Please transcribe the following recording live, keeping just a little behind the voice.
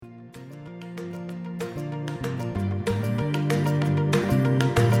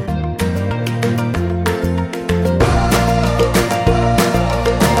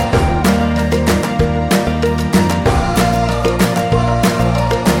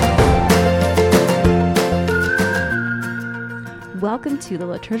Welcome to the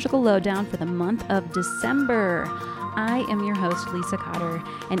Liturgical Lowdown for the month of December. I am your host, Lisa Cotter,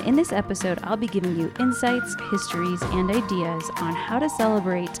 and in this episode, I'll be giving you insights, histories, and ideas on how to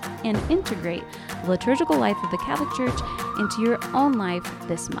celebrate and integrate the liturgical life of the Catholic Church into your own life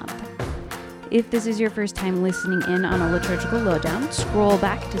this month. If this is your first time listening in on a Liturgical Lowdown, scroll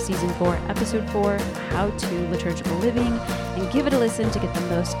back to Season 4, Episode 4, How to Liturgical Living, and give it a listen to get the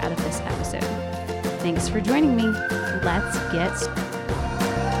most out of this episode. Thanks for joining me. Let's get started.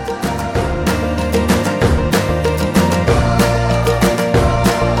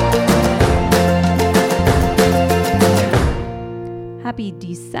 Happy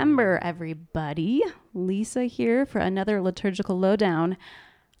December, everybody. Lisa here for another Liturgical Lowdown.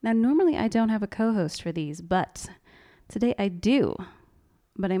 Now, normally I don't have a co-host for these, but today I do.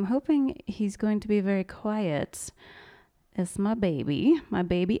 But I'm hoping he's going to be very quiet. It's my baby. My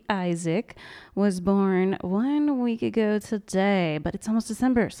baby Isaac was born 1 week ago today, but it's almost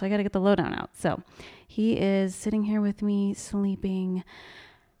December, so I got to get the lowdown out. So he is sitting here with me, sleeping,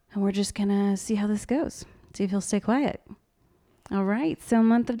 and we're just going to see how this goes. See if he'll stay quiet. All right, so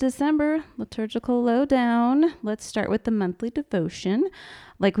month of December, Liturgical Lowdown. Let's start with the monthly devotion,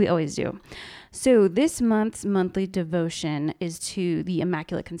 like we always do. So this month's monthly devotion is to the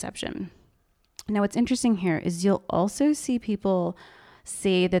Immaculate Conception. Now, what's interesting here is you'll also see people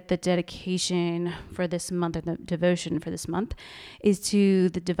say that the dedication for this month, or the devotion for this month, is to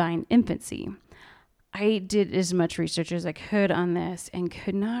the divine infancy. I did as much research as I could on this and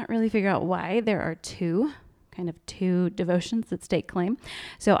could not really figure out why there are two devotions that stake claim.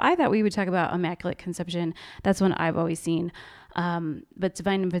 So I thought we would talk about Immaculate Conception. That's one I've always seen. But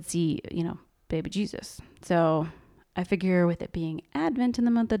divine infancy, baby Jesus. So I figure with it being Advent in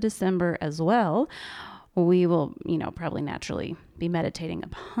the month of December as well, we will, probably naturally be meditating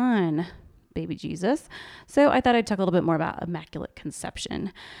upon baby Jesus. So I thought I'd talk a little bit more about Immaculate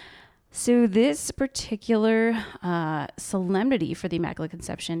Conception. So this particular solemnity for the Immaculate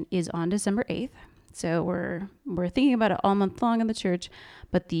Conception is on December 8th. So we're thinking about it all month long in the church,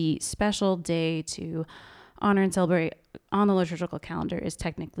 but the special day to honor and celebrate on the liturgical calendar is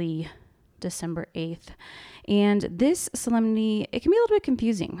technically December 8th. And this solemnity, it can be a little bit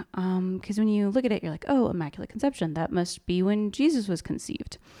confusing because when you look at it, you're like, oh, Immaculate Conception, that must be when Jesus was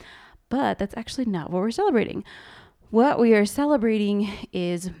conceived. But that's actually not what we're celebrating. What we are celebrating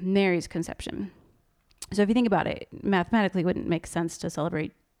is Mary's conception. So if you think about it, mathematically, it wouldn't make sense to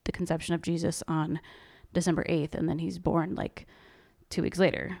celebrate the conception of Jesus on December 8th, and then he's born like 2 weeks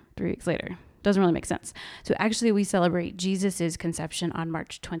later, 3 weeks later. Doesn't really make sense. So actually we celebrate Jesus's conception on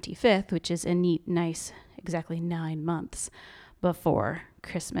March 25th, which is a neat, nice, exactly 9 months before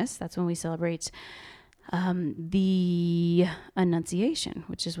Christmas. That's when we celebrate the Annunciation,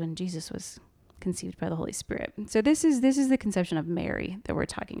 which is when Jesus was conceived by the Holy Spirit. So this is the conception of Mary that we're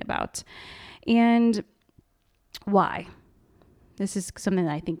talking about. And why? This is something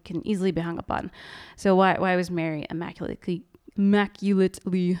that I think can easily be hung up on. So why was Mary immaculately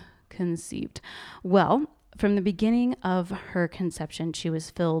conceived? Well, from the beginning of her conception, she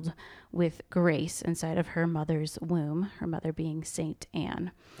was filled with grace inside of her mother's womb, her mother being Saint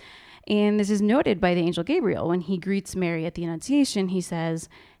Anne. And this is noted by the angel Gabriel. When he greets Mary at the Annunciation, he says,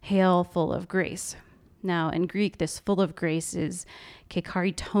 "Hail, full of grace." Now, in Greek, this full of grace is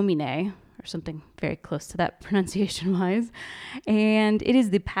kecharitomene, or something very close to that pronunciation-wise. And it is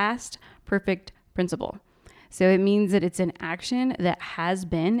the past perfect principle. So it means that it's an action that has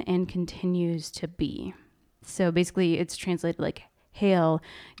been and continues to be. So basically, it's translated like, "Hail,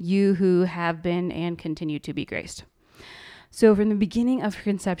 you who have been and continue to be graced." So from the beginning of her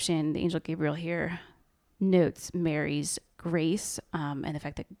conception, the angel Gabriel here notes Mary's grace and the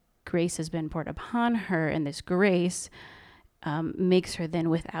fact that grace has been poured upon her, and this grace makes her then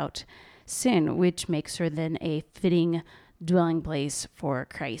without sin, which makes her then a fitting dwelling place for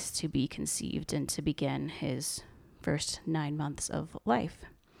Christ to be conceived and to begin his first 9 months of life.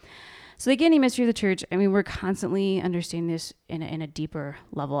 So the beginning mystery of the church, we're constantly understanding this in a deeper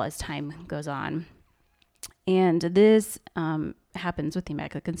level as time goes on. And this happens with the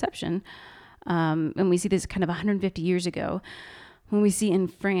Immaculate Conception. And we see this kind of 150 years ago when we see in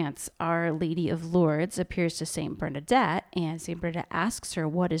France, Our Lady of Lourdes appears to Saint Bernadette, and Saint Bernadette asks her,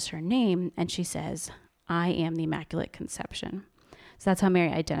 what is her name? And she says, "I am the Immaculate Conception." So that's how Mary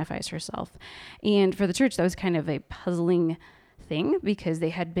identifies herself. And for the church, that was kind of a puzzling thing because they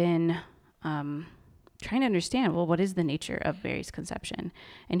had been trying to understand, well, what is the nature of Mary's conception?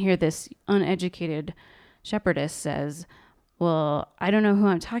 And here this uneducated shepherdess says, well, I don't know who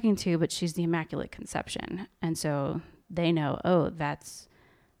I'm talking to, but she's the Immaculate Conception. And so they know, oh, that's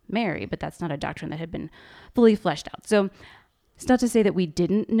Mary, but that's not a doctrine that had been fully fleshed out. So It's not to say that we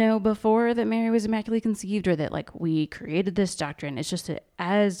didn't know before that Mary was immaculately conceived or that like we created this doctrine. It's just that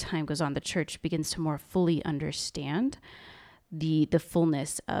as time goes on, the church begins to more fully understand the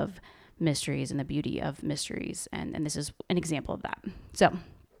fullness of mysteries and the beauty of mysteries. And this is an example of that. So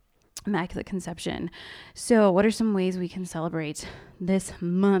Immaculate Conception. So what are some ways we can celebrate this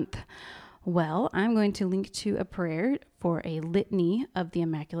month? Well, I'm going to link to a prayer for a litany of the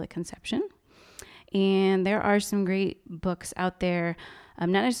Immaculate Conception. And there are some great books out there, not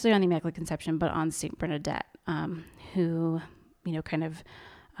necessarily on the Immaculate Conception, but on St. Bernadette, who, kind of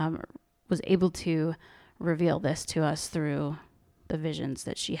was able to reveal this to us through the visions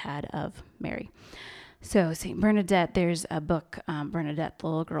that she had of Mary. So St. Bernadette, there's a book, Bernadette, the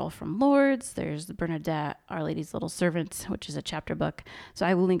Little Girl from Lourdes. There's Bernadette, Our Lady's Little Servant, which is a chapter book. So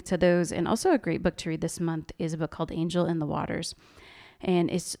I will link to those. And also a great book to read this month is a book called Angel in the Waters.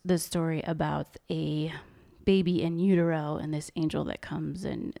 And it's the story about a baby in utero and this angel that comes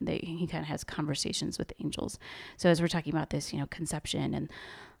and he kind of has conversations with angels. So as we're talking about this, conception and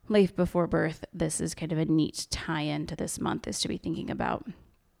life before birth, this is kind of a neat tie-in to this month, is to be thinking about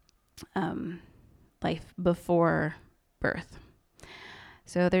life before birth.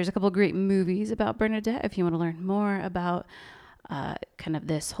 So there's a couple of great movies about Bernadette if you want to learn more about kind of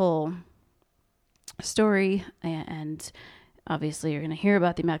this whole story. And obviously, you're going to hear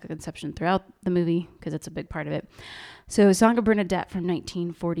about the Immaculate Conception throughout the movie because it's a big part of it. So Song of Bernadette from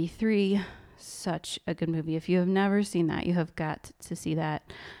 1943, such a good movie. If you have never seen that, you have got to see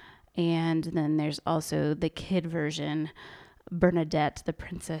that. And then there's also the kid version, Bernadette, the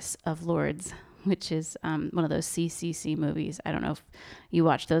Princess of Lourdes, which is one of those CCC movies. I don't know if you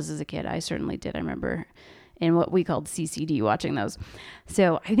watched those as a kid. I certainly did. I remember in what we called CCD watching those.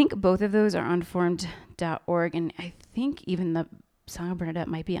 So I think both of those are on formed.org. And I think even the Song of Bernadette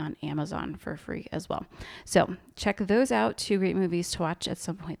might be on Amazon for free as well. So check those out. 2 great movies to watch at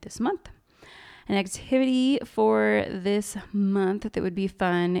some point this month. An activity for this month that would be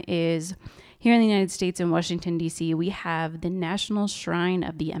fun is here in the United States in Washington, D.C., we have the National Shrine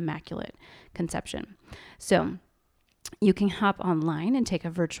of the Immaculate Conception. So you can hop online and take a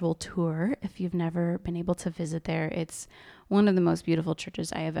virtual tour if you've never been able to visit there. It's one of the most beautiful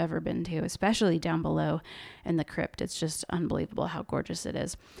churches I have ever been to, especially down below in the crypt. It's just unbelievable how gorgeous it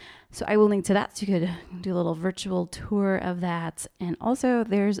is. So I will link to that so you could do a little virtual tour of that. And also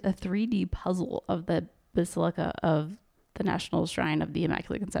there's a 3D puzzle of the Basilica of the National Shrine of the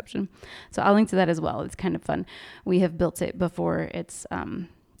Immaculate Conception. So I'll link to that as well. It's kind of fun. We have built it before. It's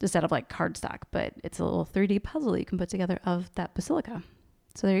just out of like cardstock, but it's a little 3D puzzle you can put together of that basilica.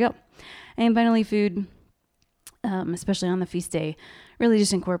 So there you go. And finally, food, especially on the feast day, really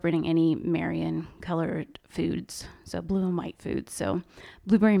just incorporating any Marian colored foods. So blue and white foods. So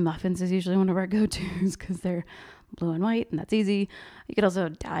blueberry muffins is usually one of our go-tos because they're blue and white, and that's easy. You could also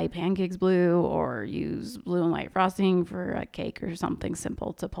dye pancakes blue or use blue and white frosting for a cake or something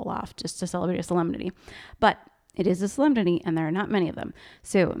simple to pull off just to celebrate a solemnity. But it is a solemnity, and there are not many of them.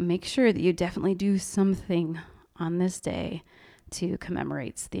 So make sure that you definitely do something on this day to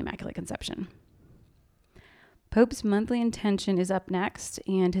commemorate the Immaculate Conception. Pope's monthly intention is up next,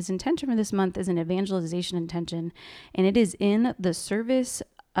 and his intention for this month is an evangelization intention, and it is in the service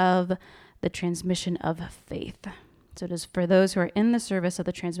of the transmission of faith. So it is for those who are in the service of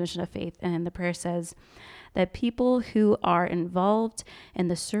the transmission of faith, and the prayer says that people who are involved in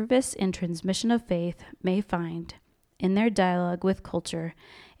the service and transmission of faith may find, in their dialogue with culture,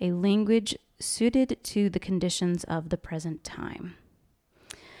 a language suited to the conditions of the present time.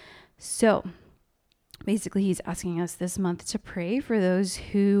 So basically, he's asking us this month to pray for those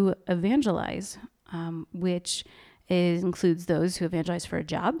who evangelize, which includes those who evangelize for a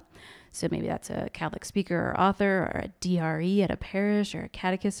job. So maybe that's a Catholic speaker or author or a DRE at a parish or a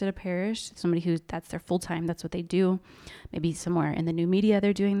catechist at a parish, somebody who that's their full time, that's what they do. Maybe somewhere in the new media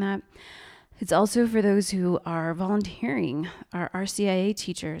they're doing that. It's also for those who are volunteering, our RCIA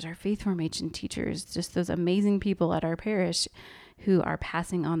teachers, our faith formation teachers, just those amazing people at our parish who are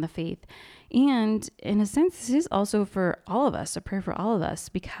passing on the faith. And in a sense, this is also for all of us, a prayer for all of us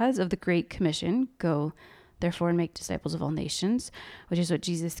because of the Great Commission, go therefore and make disciples of all nations, which is what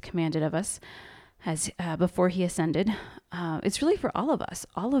Jesus commanded of us as before he ascended. It's really for all of us.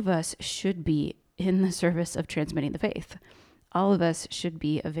 All of us should be in the service of transmitting the faith. All of us should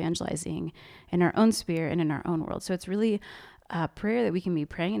be evangelizing in our own sphere and in our own world. So it's really a prayer that we can be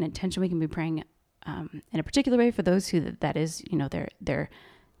praying, an intention we can be praying in a particular way for those who that is, their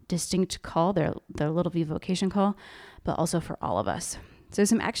distinct call, their little V vocation call, but also for all of us. So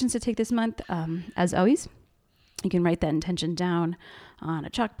some actions to take this month, as always. You can write that intention down on a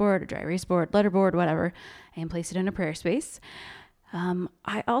chalkboard, a dry erase board, letterboard, whatever, and place it in a prayer space.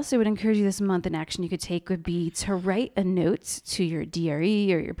 I also would encourage you this month, an action you could take would be to write a note to your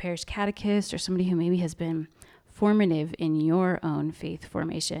DRE or your parish catechist or somebody who maybe has been formative in your own faith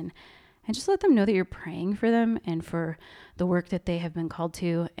formation, and just let them know that you're praying for them and for the work that they have been called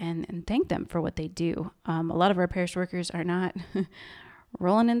to, and thank them for what they do. A lot of our parish workers are not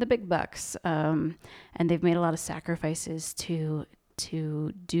rolling in the big bucks, and they've made a lot of sacrifices to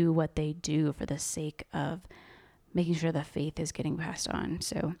do what they do for the sake of making sure the faith is getting passed on.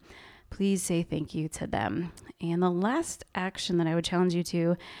 So please say thank you to them. And the last action that I would challenge you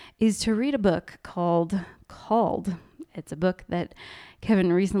to is to read a book called. It's a book that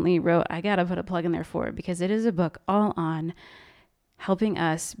Kevin recently wrote. I got to put a plug in there for it because it is a book all on helping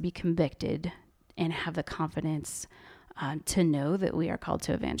us be convicted and have the confidence to know that we are called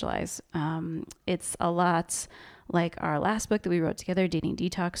to evangelize. It's a lot like our last book that we wrote together, Dating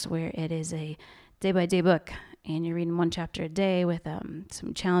Detox, where it is a day-by-day book and you're reading one chapter a day with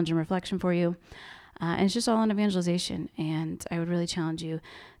some challenge and reflection for you. And it's just all on evangelization. And I would really challenge you,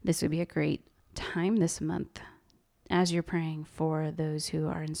 this would be a great time this month as you're praying for those who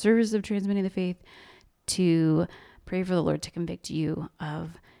are in service of transmitting the faith to pray for the Lord to convict you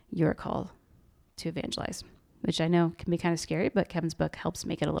of your call to evangelize, which I know can be kind of scary, but Kevin's book helps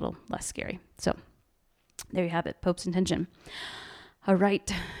make it a little less scary. So there you have it, Pope's Intention. All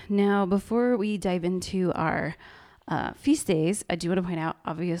right. Now, before we dive into our feast days, I do want to point out,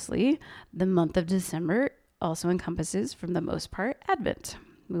 obviously, the month of December also encompasses, for the most part, Advent.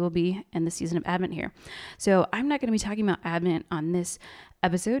 We will be in the season of Advent here. So I'm not going to be talking about Advent on this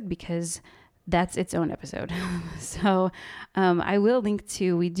episode because that's its own episode. So I will link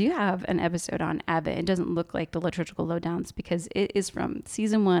to, we do have an episode on Advent. It doesn't look like the liturgical lowdowns because it is from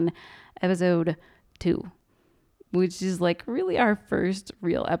season 1, episode 2. Which is like really our first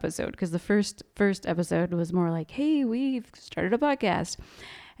real episode, because the first episode was more like, hey, we've started a podcast.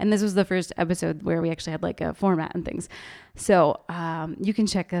 And this was the first episode where we actually had like a format and things. So you can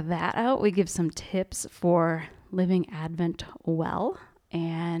check that out. We give some tips for living Advent well.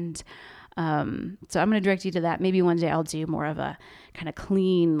 And so I'm going to direct you to that. Maybe one day I'll do more of a kind of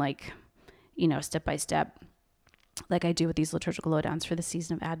clean, like, step by step, like I do with these liturgical lowdowns for the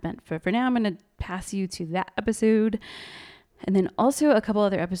season of Advent. For now, I'm going to pass you to that episode. And then also a couple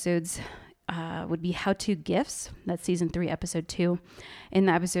other episodes would be How-To Gifts. That's season 3, episode 2. In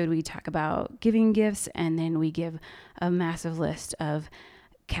the episode, we talk about giving gifts, and then we give a massive list of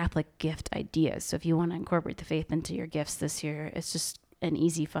Catholic gift ideas. So if you want to incorporate the faith into your gifts this year, it's just an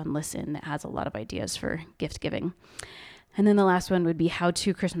easy, fun listen that has a lot of ideas for gift giving. And then the last one would be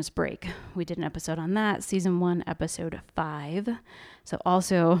How-To Christmas Break. We did an episode on that, season 1, episode 5. So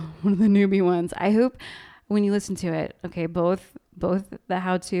also one of the newbie ones. I hope when you listen to it, okay, both the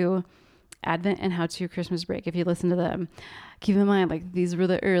How-To Advent and How-To Christmas Break, if you listen to them, keep in mind, like, these were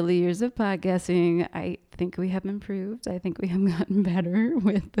the early years of podcasting. I think we have improved. I think we have gotten better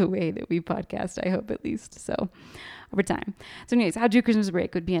with the way that we podcast, I hope at least. So over time. So anyways, How-To Christmas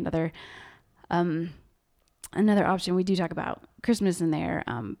Break would be another option. We do talk about Christmas in there,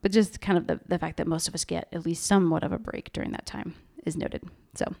 but just kind of the fact that most of us get at least somewhat of a break during that time is noted.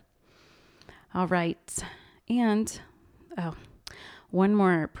 So, all right. And, one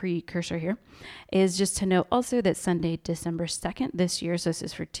more precursor here is just to note also that Sunday, December 2nd this year, so this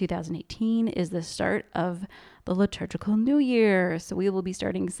is for 2018, is the start of the liturgical new year. So we will be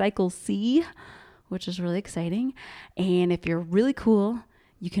starting Cycle C, which is really exciting. And if you're really cool,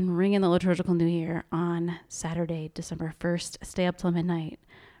 you can ring in the liturgical new year on Saturday, December 1st. Stay up till midnight,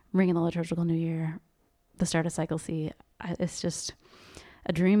 ring in the liturgical new year, the start of Cycle C. It's just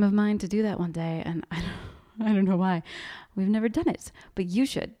a dream of mine to do that one day. And I don't know why. We've never done it, but you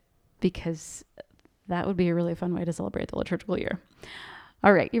should, because that would be a really fun way to celebrate the liturgical year.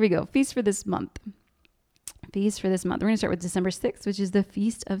 All right, here we go. Feast for this month. We're going to start with December 6th, which is the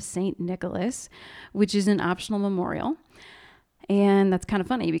Feast of St. Nicholas, which is an optional memorial. And that's kind of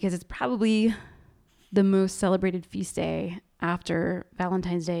funny because it's probably the most celebrated feast day after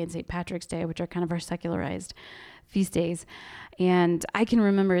Valentine's Day and St. Patrick's Day, which are kind of our secularized feast days. And I can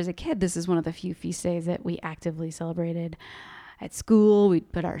remember as a kid, this is one of the few feast days that we actively celebrated. At school,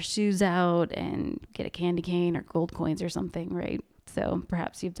 we'd put our shoes out and get a candy cane or gold coins or something, right? So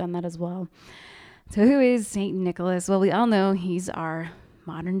perhaps you've done that as well. So who is St. Nicholas? Well, we all know he's our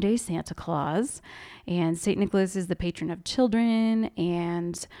modern day Santa Claus, and St. Nicholas is the patron of children,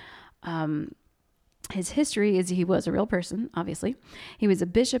 and his history is he was a real person, obviously. He was a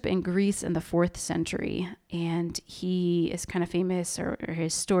bishop in Greece in the 4th century, and he is kind of famous, or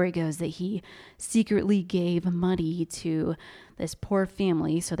his story goes that he secretly gave money to this poor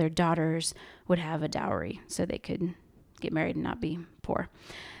family so their daughters would have a dowry so they could get married and not be poor.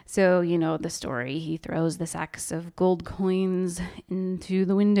 So, you know, the story, he throws the sacks of gold coins into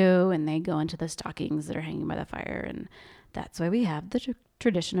the window and they go into the stockings that are hanging by the fire. And that's why we have the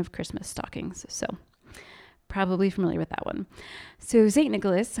tradition of Christmas stockings. So probably familiar with that one. So St.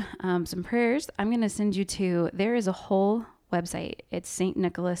 Nicholas, some prayers I'm going to send you to. There is a whole website. It's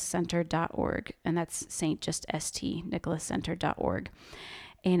stnicholascenter.org, and that's Saint just ST, nicholascenter.org.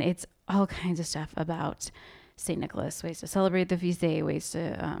 And it's all kinds of stuff about St. Nicholas, ways to celebrate the feast day, ways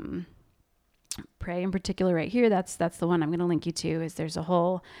to pray in particular right here. That's the one I'm going to link you to. Is there's a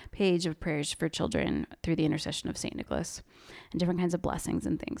whole page of prayers for children through the intercession of St. Nicholas and different kinds of blessings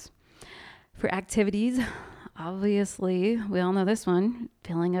and things. For activities, obviously, we all know this one,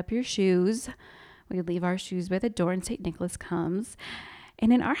 filling up your shoes. We leave our shoes by the door and St. Nicholas comes.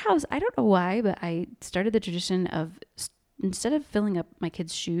 And in our house, I don't know why, but I started the tradition of instead of filling up my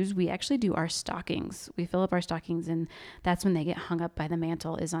kids' shoes, we actually do our stockings. We fill up our stockings, and that's when they get hung up by the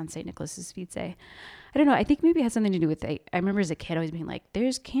mantle, is on St. Nicholas's feast day. I don't know. I think maybe it has something to do with I remember as a kid always being like,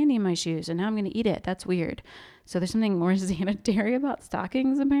 there's candy in my shoes, and now I'm going to eat it. That's weird. So there's something more sanitary about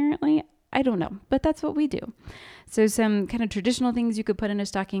stockings, apparently. I don't know, but that's what we do. So some kind of traditional things you could put in a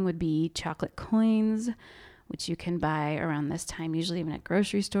stocking would be chocolate coins, which you can buy around this time, usually even at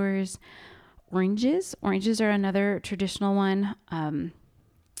grocery stores. Oranges are another traditional one.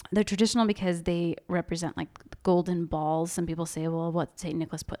 They're traditional because they represent like golden balls. Some people say, well, what St.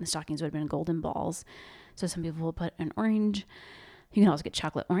 Nicholas put in the stockings would have been golden balls. So some people will put an orange. You can also get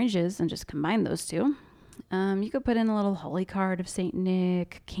chocolate oranges and just combine those two. You could put in a little holy card of St.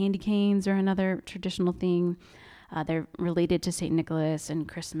 Nick. Candy canes are another traditional thing. They're related to St. Nicholas and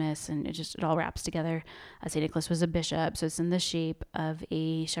Christmas, and it all wraps together. St. Nicholas was a bishop, so it's in the shape of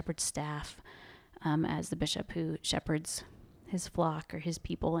a shepherd's staff, as the bishop who shepherds his flock or his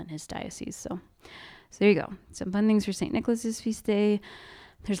people in his diocese. So there you go. Some fun things for St. Nicholas's feast day.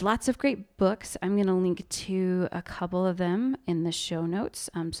 There's lots of great books. I'm going to link to a couple of them in the show notes.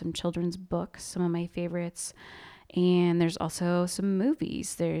 Some children's books, some of my favorites. And there's also some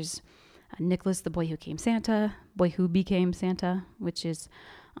movies. There's Nicholas, the Boy Who Became Santa, which is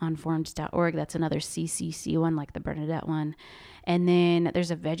on formed.org. That's another CCC one, like the Bernadette one. And then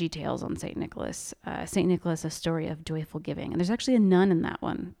there's a Veggie Tales on St. Nicholas. St. Nicholas, A Story of Joyful Giving. And there's actually a nun in that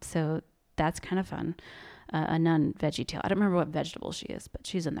one. So that's kind of fun. A nun Veggie Tale. I don't remember what vegetable she is, but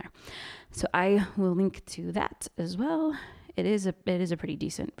she's in there. So I will link to that as well. It is a pretty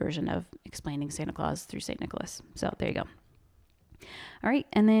decent version of explaining Santa Claus through St. Nicholas. So there you go. All right.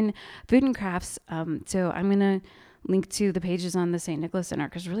 And then food and crafts. So I'm going to link to the pages on the St. Nicholas Center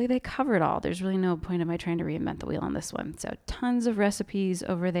because really they cover it all. There's really no point of my trying to reinvent the wheel on this one. So tons of recipes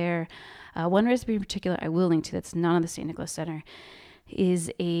over there. One recipe in particular I will link to that's not on the St. Nicholas Center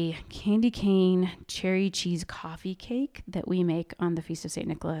is a candy cane cherry cheese coffee cake that we make on the Feast of St.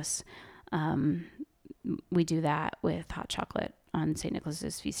 Nicholas. We do that with hot chocolate on St.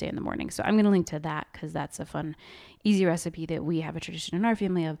 Nicholas's feast day in the morning. So I'm going to link to that because that's a fun, easy recipe that we have a tradition in our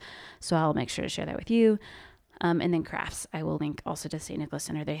family of. So I'll make sure to share that with you. And then crafts, I will link also to St. Nicholas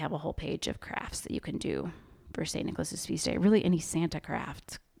Center. They have a whole page of crafts that you can do for St. Nicholas's feast day. Really any Santa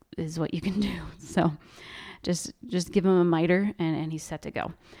craft is what you can do. So just give him a miter and he's set to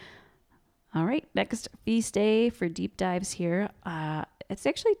go. All right, next feast day for deep dives here. It's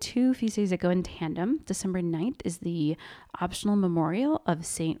actually two feast days that go in tandem. December 9th is the optional memorial of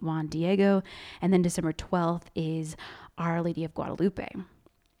St. Juan Diego, and then December 12th is Our Lady of Guadalupe.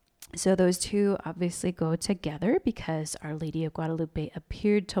 So those two obviously go together because Our Lady of Guadalupe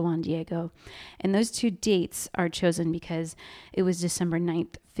appeared to Juan Diego. And those two dates are chosen because it was December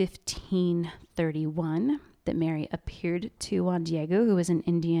 9th, 1531, that Mary appeared to Juan Diego, who was an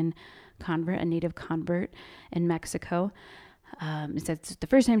Indian convert, a native convert in Mexico. It's the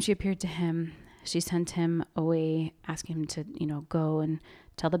first time she appeared to him. She sent him away, asking him to, go and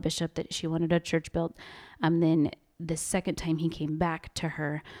tell the bishop that she wanted a church built. Then the second time he came back to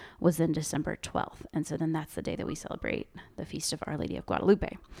her was then December 12th. And so then that's the day that we celebrate the Feast of Our Lady of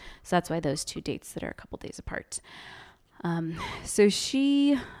Guadalupe. So that's why those two dates that are a couple days apart. So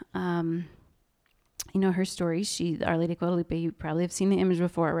she, her story, Our Lady of Guadalupe, you probably have seen the image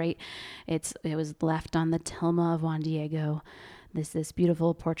before, right? It was left on the tilma of Juan Diego, this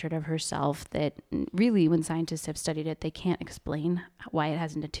beautiful portrait of herself that really, when scientists have studied it, they can't explain why it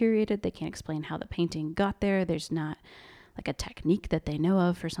hasn't deteriorated. They can't explain how the painting got there. There's not like a technique that they know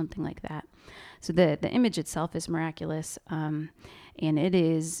of for something like that. So the image itself is miraculous, and it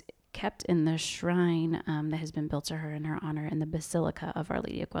is kept in the shrine that has been built to her in her honor in the Basilica of Our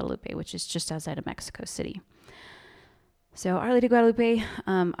Lady of Guadalupe, which is just outside of Mexico City. So Our Lady of Guadalupe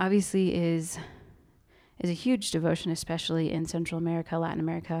obviously is is a huge devotion, especially in Central America, Latin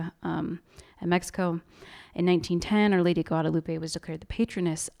America, and Mexico. In 1910, Our Lady of Guadalupe was declared the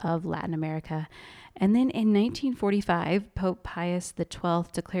patroness of Latin America. And then in 1945, Pope Pius XII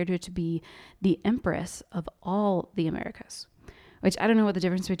declared her to be the Empress of all the Americas, which I don't know what the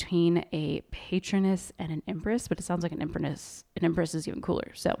difference between a patroness and an empress, but it sounds like an empress is even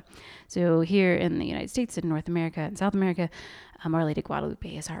cooler. So here in the United States and North America and South America, Our Lady of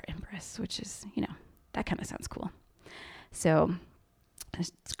Guadalupe is our empress, which is, that kind of sounds cool. So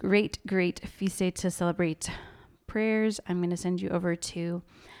it's great feast day to celebrate prayers. I'm going to send you over to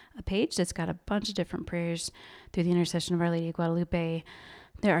a page that's got a bunch of different prayers through the intercession of Our Lady of Guadalupe.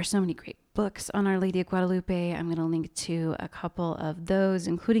 There are so many great books on Our Lady of Guadalupe. I'm going to link to a couple of those,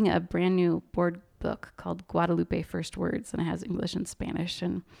 including a brand new board book called Guadalupe First Words, and it has English and Spanish,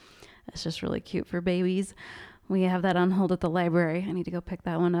 and it's just really cute for babies. We have that on hold at the library. I need to go pick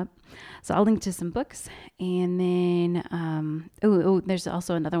that one up. So I'll link to some books. And then, there's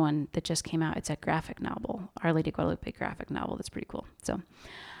also another one that just came out. It's a graphic novel, Our Lady of Guadalupe graphic novel. That's pretty cool. So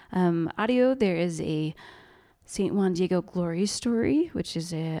audio, there is a St. Juan Diego Glory story, which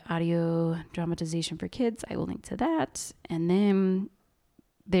is an audio dramatization for kids. I will link to that. And then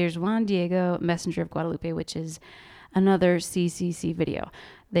there's Juan Diego, Messenger of Guadalupe, which is another CCC video.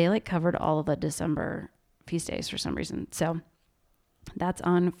 They covered all of the December feast days for some reason. So that's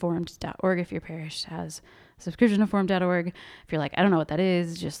on formed.org if your parish has a subscription to formed.org. If you're like, I don't know what that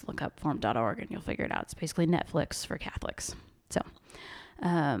is, just look up formed.org and you'll figure it out. It's basically Netflix for Catholics. So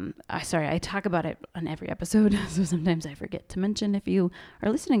I talk about it on every episode, so sometimes I forget to mention if you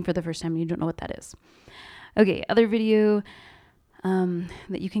are listening for the first time and you don't know what that is. Okay, other video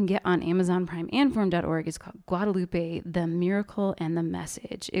that you can get on Amazon Prime and Formed.org is called Guadalupe, the Miracle and the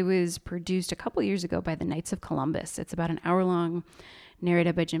Message. It was produced a couple years ago by the Knights of Columbus. It's about an hour long,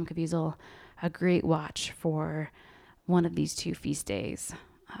 narrated by Jim Caviezel. A great watch for one of these two feast days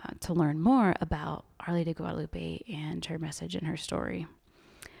to learn more about Our Lady of Guadalupe and her message and her story.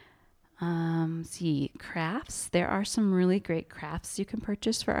 Crafts. There are some really great crafts you can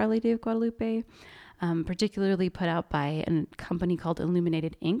purchase for Our Lady of Guadalupe, particularly put out by a company called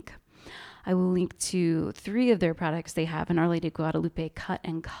Illuminated Ink. I will link to 3 of their products. They have an Our Lady of Guadalupe cut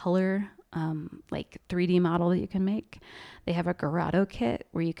and color, 3D model that you can make. They have a Grotto kit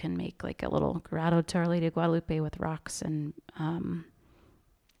where you can make a little grotto to Our Lady of Guadalupe with rocks and an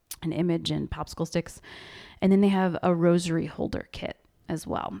image and popsicle sticks. And then they have a rosary holder kit as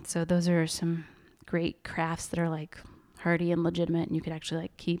well. So those are some great crafts that are hardy and legitimate, and you could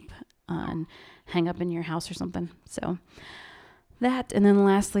actually keep and hang up in your house or something. So that, and then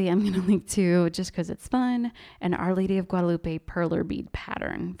lastly, I'm going to link to, just because it's fun, an Our Lady of Guadalupe perler bead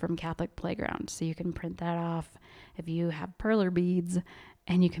pattern from Catholic Playground. So you can print that off if you have perler beads,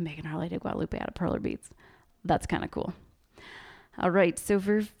 and you can make an Our Lady of Guadalupe out of perler beads. That's kind of cool. All right, so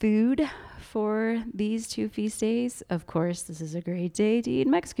for food for these 2 feast days, of course, this is a great day to eat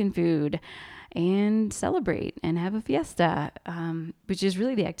Mexican food and celebrate and have a fiesta, which is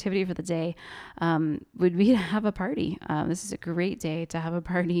really the activity for the day, would be to have a party. This is a great day to have a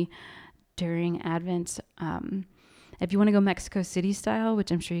party during Advent. If you want to go Mexico City style,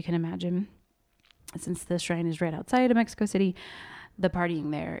 which I'm sure you can imagine, since the shrine is right outside of Mexico City, the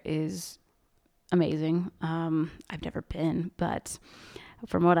partying there is amazing. I've never been, but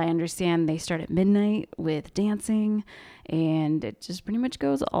from what I understand, they start at midnight with dancing, and it just pretty much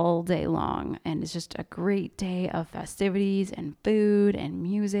goes all day long. And it's just a great day of festivities and food and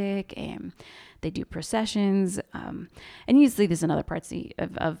music, and they do processions. And usually there's in other parts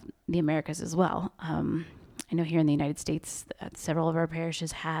of the Americas as well. I know here in the United States, several of our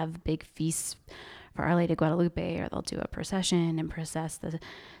parishes have big feasts for Our Lady of Guadalupe, or they'll do a procession and process the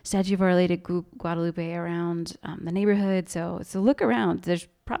statue of Our Lady of Guadalupe around the neighborhood. So look around. There's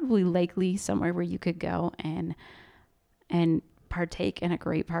probably likely somewhere where you could go and partake in a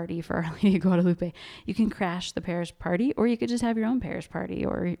great party for Our Lady of Guadalupe. You can crash the parish party, or you could just have your own parish party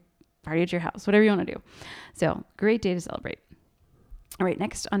or party at your house, whatever you want to do. So great day to celebrate. All right,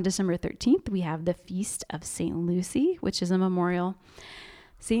 next on December 13th, we have the Feast of St. Lucy, which is a memorial.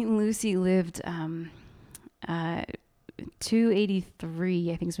 St. Lucy lived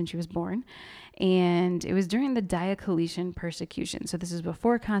 283, I think is when she was born. And it was during the Diocletian persecution. So this is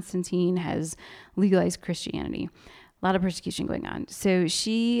before Constantine has legalized Christianity. A lot of persecution going on. So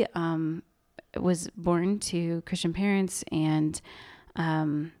she was born to Christian parents, and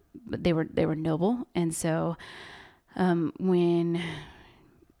they were noble. And so when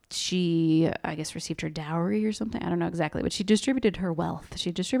she, I guess, received her dowry or something. I don't know exactly, but she distributed her wealth.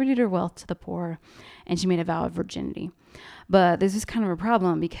 She distributed her wealth to the poor, and she made a vow of virginity. But this is kind of a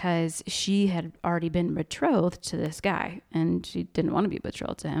problem because she had already been betrothed to this guy, and she didn't want to be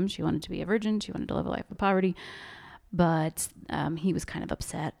betrothed to him. She wanted to be a virgin. She wanted to live a life of poverty. But he was kind of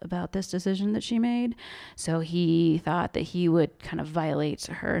upset about this decision that she made. So he thought that he would kind of violate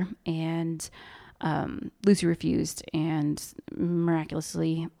her, and Lucy refused, and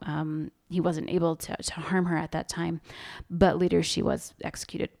miraculously, he wasn't able to harm her at that time. But later she was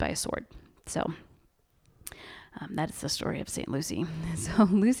executed by a sword. So that is the story of St. Lucy. So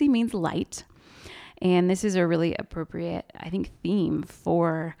Lucy means light. And this is a really appropriate, I think, theme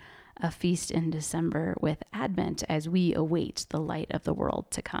for a feast in December with Advent as we await the light of the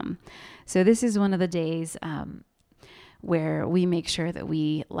world to come. So this is one of the days where we make sure that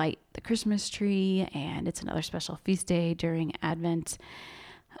we light the Christmas tree, and it's another special feast day during Advent.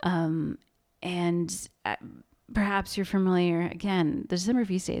 Perhaps you're familiar, again, the December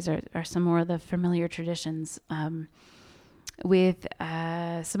feast days are some more of the familiar traditions with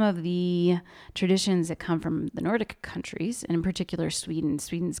some of the traditions that come from the Nordic countries, and in particular Sweden.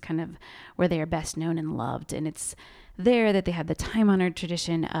 Sweden's kind of where they are best known and loved, and it's there that they have the time-honored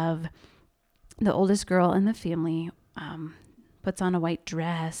tradition of the oldest girl in the family puts on a white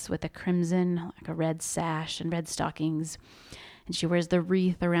dress with a crimson, like a red sash and red stockings, and she wears the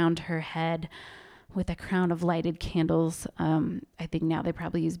wreath around her head with a crown of lighted candles. I think now they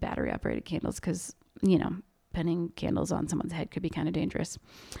probably use battery-operated candles because, putting candles on someone's head could be kind of dangerous.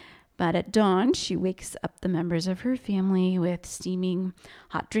 But at dawn, she wakes up the members of her family with steaming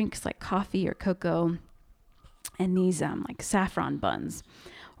hot drinks like coffee or cocoa and these like saffron buns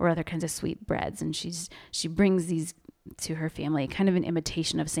or other kinds of sweet breads. And she brings these to her family, kind of an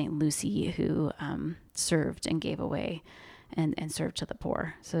imitation of St. Lucy, who served and gave away and served to the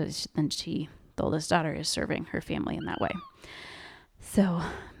poor. So then the oldest daughter, is serving her family in that way. So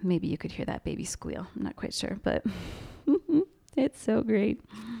maybe you could hear that baby squeal. I'm not quite sure, but it's so great.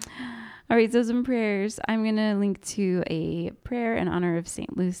 All right, so some prayers. I'm going to link to a prayer in honor of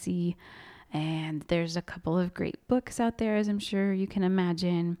St. Lucy, and there's a couple of great books out there, as I'm sure you can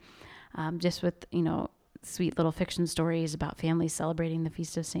imagine, just with, sweet little fiction stories about families celebrating the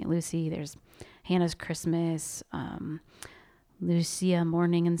Feast of St. Lucy. There's Hannah's Christmas, Lucia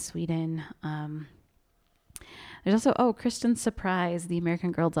Mourning in Sweden. There's also, Kristen's Surprise, the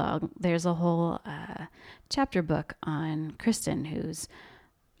American Girl Dog. There's a whole chapter book on Kristen, who's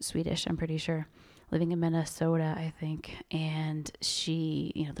Swedish, I'm pretty sure, living in Minnesota, I think. And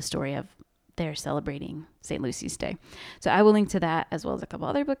she, the story of they're celebrating St. Lucy's Day. So I will link to that as well as a couple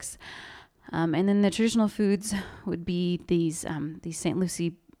other books. And then the traditional foods would be these St.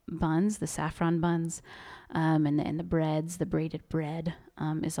 Lucy buns, the saffron buns, and the breads. The braided bread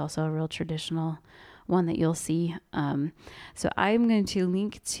is also a real traditional one that you'll see. So I'm going to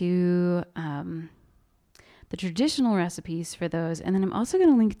link to the traditional recipes for those. And then I'm also going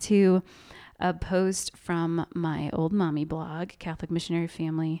to link to a post from my old mommy blog, Catholic Missionary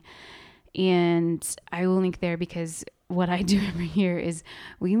Family. And I will link there because what I do every year is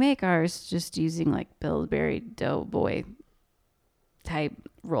we make ours just using like Pillsbury Doughboy type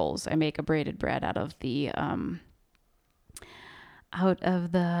rolls. I make a braided bread out of the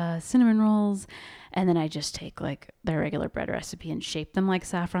cinnamon rolls, and then I just take like their regular bread recipe and shape them like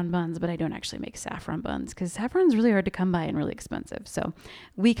saffron buns, but I don't actually make saffron buns because saffron is really hard to come by and really expensive. So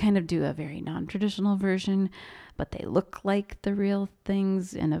we kind of do a very non-traditional version, but they look like the real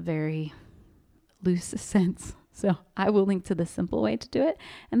things in a very loose sense. So I will link to the simple way to do it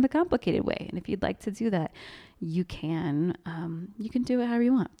and the complicated way. And if you'd like to do that, you can do it however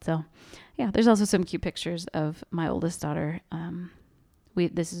you want. So yeah, there's also some cute pictures of my oldest daughter.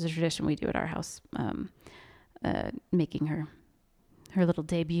 This is a tradition we do at our house, making her little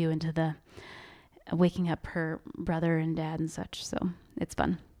debut into the waking up her brother and dad and such. So it's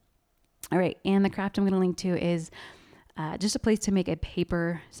fun. All right. And the craft I'm going to link to is just a place to make a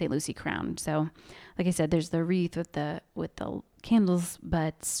paper St. Lucy crown. So like I said, there's the wreath with the candles,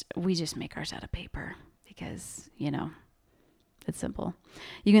 but we just make ours out of paper because, it's simple.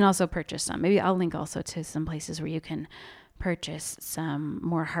 You can also purchase some. Maybe I'll link also to some places where you can purchase some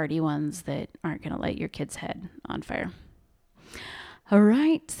more hardy ones that aren't going to light your kid's head on fire. All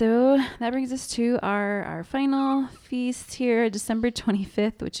right, so that brings us to our final feast here, December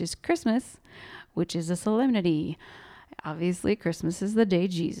 25th, which is Christmas, which is a solemnity. Obviously, Christmas is the day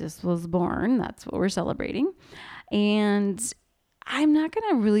Jesus was born. That's what we're celebrating. And I'm not going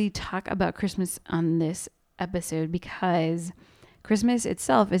to really talk about Christmas on this episode because Christmas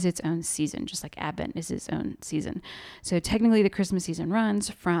itself is its own season, just like Advent is its own season. So technically the Christmas season runs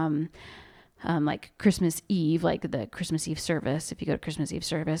from like Christmas Eve, like the Christmas Eve service, if you go to Christmas Eve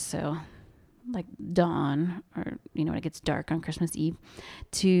service, so like dawn, or, you know, when it gets dark on Christmas Eve,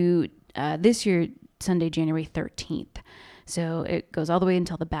 to this year, Sunday, January 13th. So it goes all the way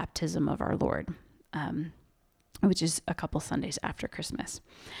until the baptism of our Lord, which is a couple Sundays after Christmas.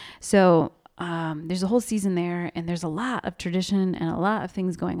 So there's a whole season there, and there's a lot of tradition and a lot of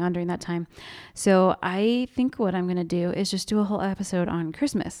things going on during that time. So I think what I'm going to do is just do a whole episode on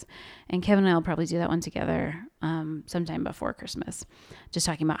Christmas, and Kevin and I will probably do that one together sometime before Christmas, just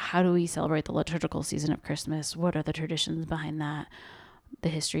talking about how do we celebrate the liturgical season of Christmas, what are the traditions behind that, the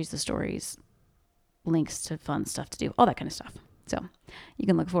histories, the stories, links to fun stuff to do, all that kind of stuff. So you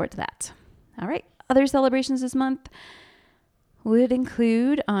can look forward to that. All right. Other celebrations this month would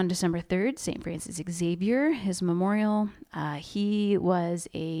include on December 3rd, St. Francis Xavier, his memorial. He was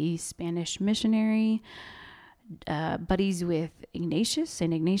a Spanish missionary, buddies with Ignatius,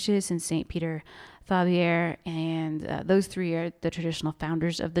 St. Ignatius, and St. Peter Fabier, and those three are the traditional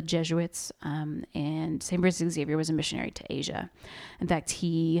founders of the Jesuits, and St. Francis Xavier was a missionary to Asia. In fact,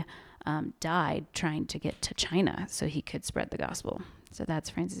 he died trying to get to China so he could spread the gospel. So that's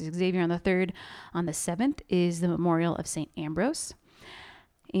Francis Xavier on the 3rd. On the 7th is the memorial of St. Ambrose.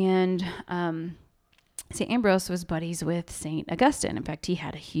 And St. Ambrose was buddies with St. Augustine. In fact, he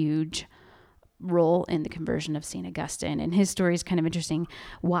had a huge role in the conversion of St. Augustine. And his story is kind of interesting.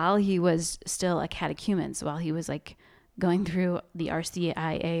 While he was still a catechumen, so while he was like going through the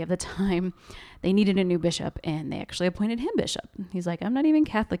RCIA of the time, they needed a new bishop, and they actually appointed him bishop. He's like, I'm not even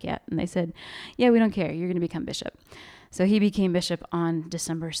Catholic yet. And they said, yeah, we don't care. You're going to become bishop. So he became bishop on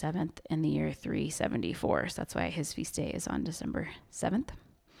December 7th in the year 374. So that's why his feast day is on December 7th.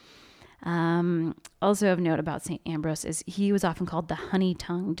 Also of note about St. Ambrose is he was often called the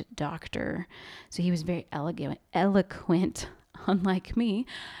honey-tongued doctor. So he was very eloquent, unlike me,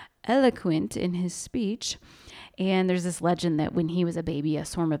 eloquent in his speech. And there's this legend that when he was a baby, a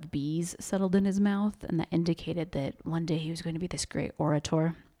swarm of bees settled in his mouth, and that indicated that one day he was going to be this great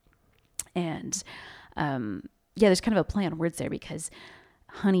orator. And yeah, there's kind of a play on words there, because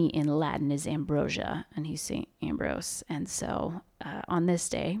honey in Latin is ambrosia, and he's St. Ambrose. And so on this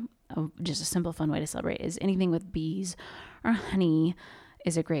day, just a simple, fun way to celebrate is anything with bees or honey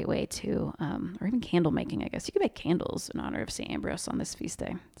is a great way to, or even candle making, I guess. You could make candles in honor of St. Ambrose on this feast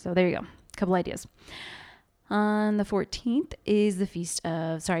day. So there you go. A couple ideas. On the 14th is the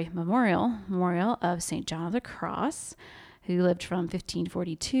memorial of St. John of the Cross, who lived from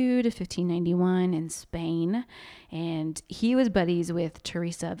 1542 to 1591 in Spain. And he was buddies with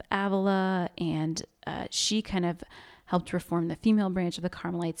Teresa of Avila, and she kind of helped reform the female branch of the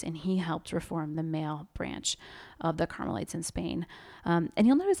Carmelites, and he helped reform the male branch of the Carmelites in Spain. And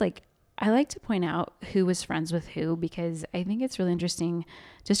you'll notice, like, I like to point out who was friends with who, because I think it's really interesting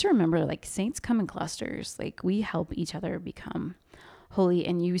just to remember, like, saints come in clusters. Like, we help each other become holy,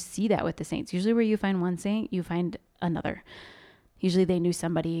 and you see that with the saints. Usually where you find one saint, you find another. Usually they knew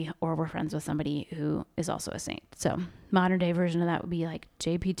somebody or were friends with somebody who is also a saint. So modern day version of that would be like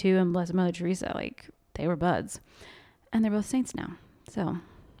JP2 and Blessed Mother Teresa. Like, they were buds, and they're both saints now. So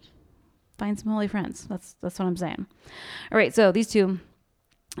find some holy friends. That's what I'm saying. All right. So these two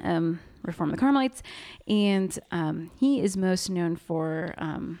reformed the Carmelites, and he is most known for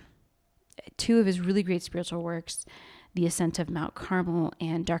two of his really great spiritual works, The Ascent of Mount Carmel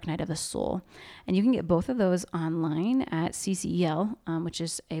and Dark Night of the Soul. And you can get both of those online at CCEL, which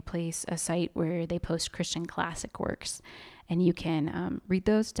is a site where they post Christian classic works. And you can read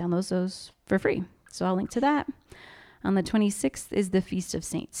those, download those for free. So I'll link to that. On the 26th is the Feast of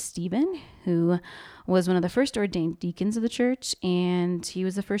St. Stephen, who was one of the first ordained deacons of the church, and he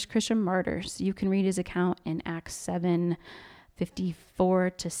was the first Christian martyr. So you can read his account in Acts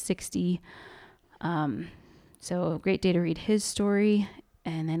 7:54 to 60. So a great day to read his story.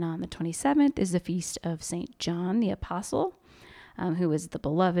 And then on the 27th is the Feast of St. John the Apostle, who was the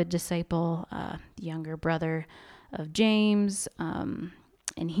beloved disciple, the younger brother of James. And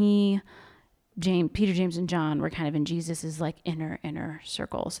Peter, James, and John were kind of in Jesus's like inner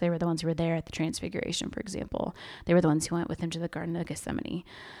circle. So they were the ones who were there at the Transfiguration, for example. They were the ones who went with him to the Garden of Gethsemane.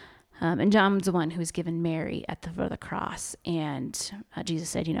 And John was the one who was given Mary at the foot of the cross. And Jesus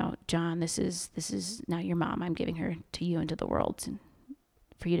said, John, this is now your mom. I'm giving her to you and to the world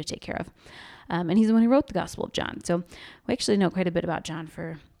for you to take care of. And he's the one who wrote the Gospel of John. So we actually know quite a bit about John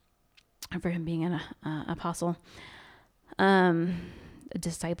for him being an apostle, a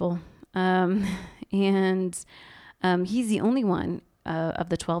disciple. And he's the only one of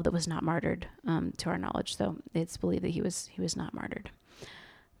the 12 that was not martyred, to our knowledge. So it's believed that he was not martyred,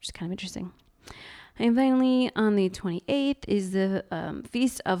 which is kind of interesting. And finally, on the 28th is the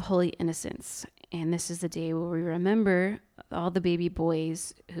Feast of Holy Innocents. And this is the day where we remember all the baby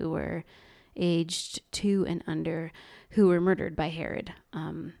boys who were aged 2 and under who were murdered by Herod.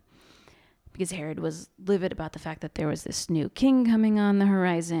 Because Herod was livid about the fact that there was this new king coming on the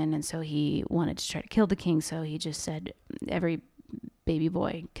horizon. And so he wanted to try to kill the king. So he just said, every baby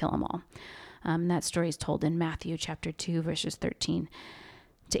boy, kill them all. That story is told in Matthew chapter 2, verses 13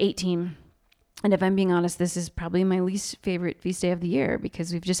 to 18. And if I'm being honest, this is probably my least favorite feast day of the year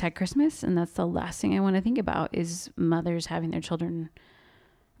because we've just had Christmas, and that's the last thing I want to think about is mothers having their children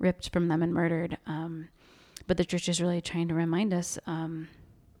ripped from them and murdered. But the church is really trying to remind us, from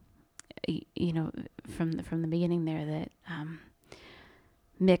the beginning there, that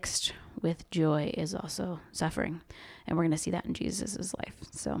mixed with joy is also suffering, and we're going to see that in Jesus's life.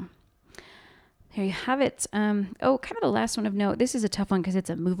 So there you have it. Kind of the last one of note. This is a tough one because it's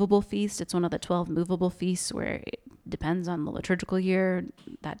a movable feast. It's one of the 12 movable feasts where it depends on the liturgical year.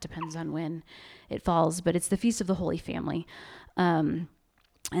 That depends on when it falls, but it's the Feast of the Holy Family. And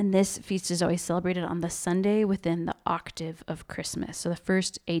this feast is always celebrated on the Sunday within the octave of Christmas. So the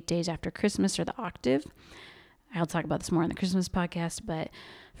first 8 days after Christmas are the octave. I'll talk about this more in the Christmas podcast, but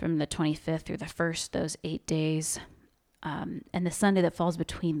from the 25th through the 1st, those 8 days, and the Sunday that falls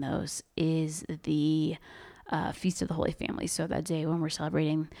between those is the Feast of the Holy Family. So that day when we're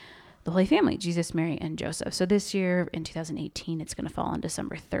celebrating the Holy Family, Jesus, Mary, and Joseph. So this year in 2018, it's going to fall on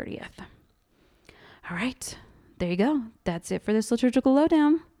December 30th. All right, there you go. That's it for this liturgical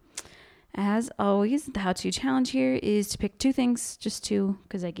lowdown. As always, the how-to challenge here is to pick 2 things, just 2,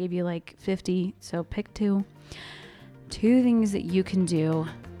 because I gave you like 50. So pick 2 things that you can do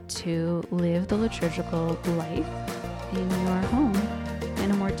to live the liturgical life in your home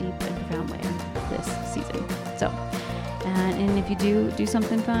in a more deep and profound way this season. So, and if you do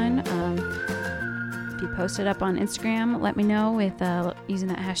something fun, if you post it up on Instagram, let me know with using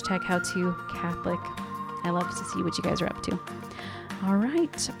that hashtag #HowToCatholic. I love to see what you guys are up to. All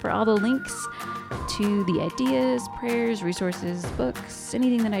right, for all the links to the ideas, prayers, resources, books,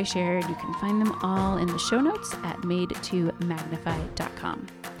 anything that I shared, you can find them all in the show notes at madetomagnify.com.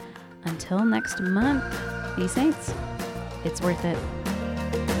 Until next month, be saints. It's worth it.